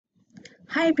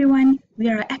Hi everyone, we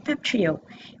are FF Trio.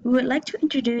 We would like to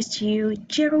introduce to you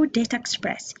Giro Data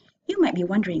Express. You might be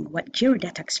wondering what Giro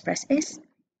Data Express is.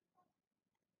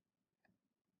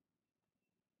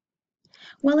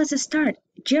 Well, as a start,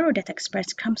 Giro Data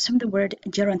Express comes from the word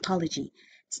gerontology,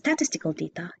 statistical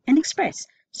data, and express,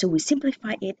 so we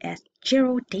simplify it as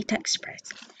Giro Data Express.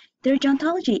 The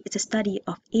gerontology is a study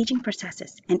of aging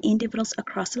processes and individuals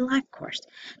across the life course.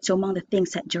 So among the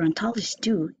things that gerontologists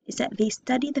do is that they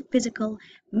study the physical,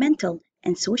 mental,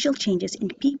 and social changes in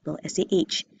people as they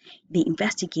age. They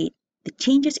investigate the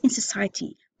changes in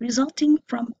society resulting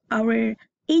from our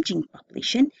aging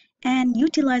population and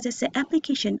utilizes the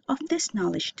application of this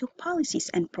knowledge to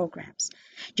policies and programs.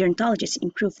 Gerontologists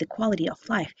improve the quality of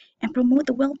life and promote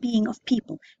the well-being of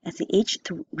people as they age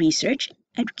through research,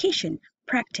 education,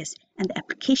 practice, and the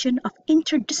application of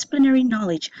interdisciplinary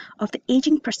knowledge of the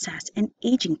aging process and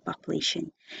aging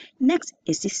population. Next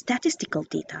is the statistical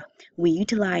data. We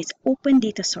utilize open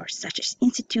data sources such as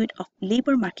Institute of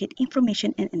Labor Market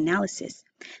Information and Analysis,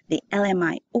 the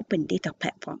LMI Open Data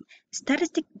Platform,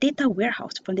 Statistic Data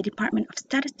Warehouse from the Department of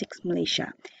Statistics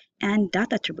Malaysia, and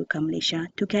Data Terbuka Malaysia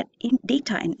to get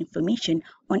data and information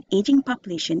on aging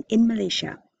population in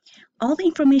Malaysia. All the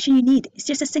information you need is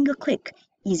just a single click,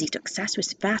 easy to access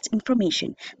with vast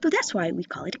information, so that's why we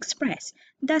call it Express.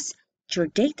 Thus, your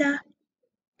Data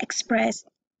Express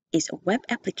is a web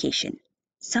application,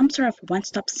 some sort of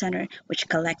one-stop center which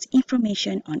collects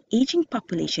information on aging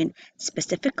population,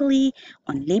 specifically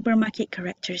on labor market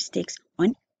characteristics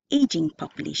on aging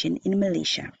population in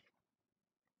Malaysia.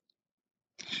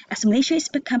 As Malaysia is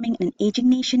becoming an aging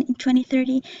nation in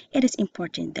 2030, it is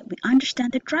important that we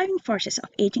understand the driving forces of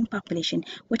aging population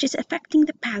which is affecting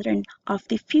the pattern of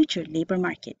the future labor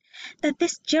market. That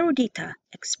this Giro Data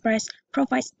Express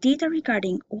provides data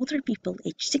regarding older people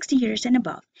aged 60 years and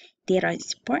above. Data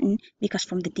is important because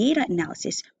from the data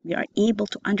analysis, we are able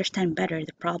to understand better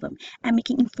the problem and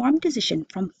making informed decisions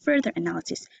from further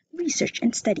analysis, research,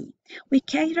 and study. We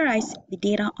categorize the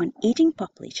data on aging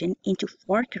population into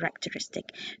four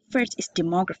characteristics. First is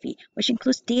demography, which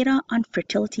includes data on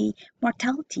fertility,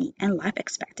 mortality, and life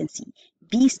expectancy.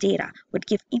 These data would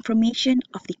give information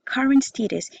of the current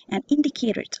status and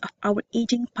indicators of our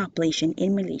aging population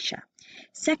in Malaysia.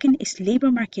 Second is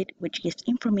labor market, which gives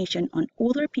information on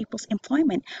older people's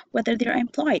employment, whether they are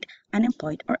employed,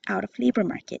 unemployed, or out of labor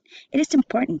market. It is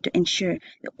important to ensure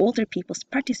that older people's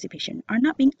participation are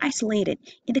not being isolated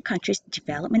in the country's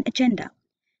development agenda.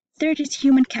 Third is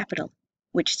human capital,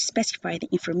 which specify the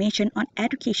information on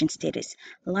education status,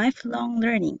 lifelong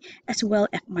learning, as well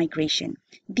as migration.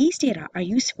 These data are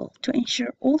useful to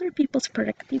ensure older people's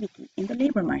productivity in the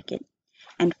labor market.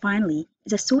 And finally,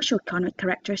 is a socio-economic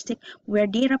characteristic where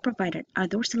data provided are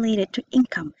those related to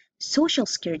income, social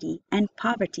security, and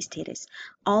poverty status.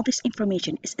 All this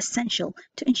information is essential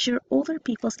to ensure older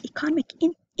people's economic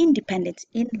independence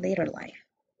in later life.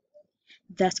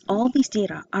 Thus, all these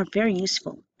data are very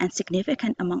useful and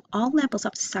significant among all levels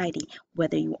of society,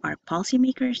 whether you are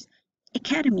policymakers,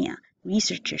 academia,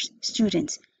 researchers,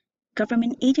 students,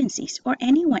 government agencies, or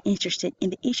anyone interested in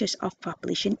the issues of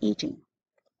population aging.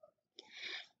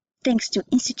 Thanks to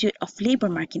Institute of Labor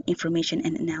Market Information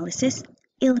and Analysis,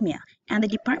 ILMIA, and the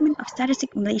Department of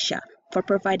Statistics Malaysia for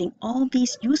providing all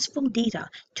these useful data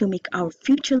to make our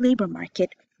future labor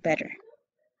market better.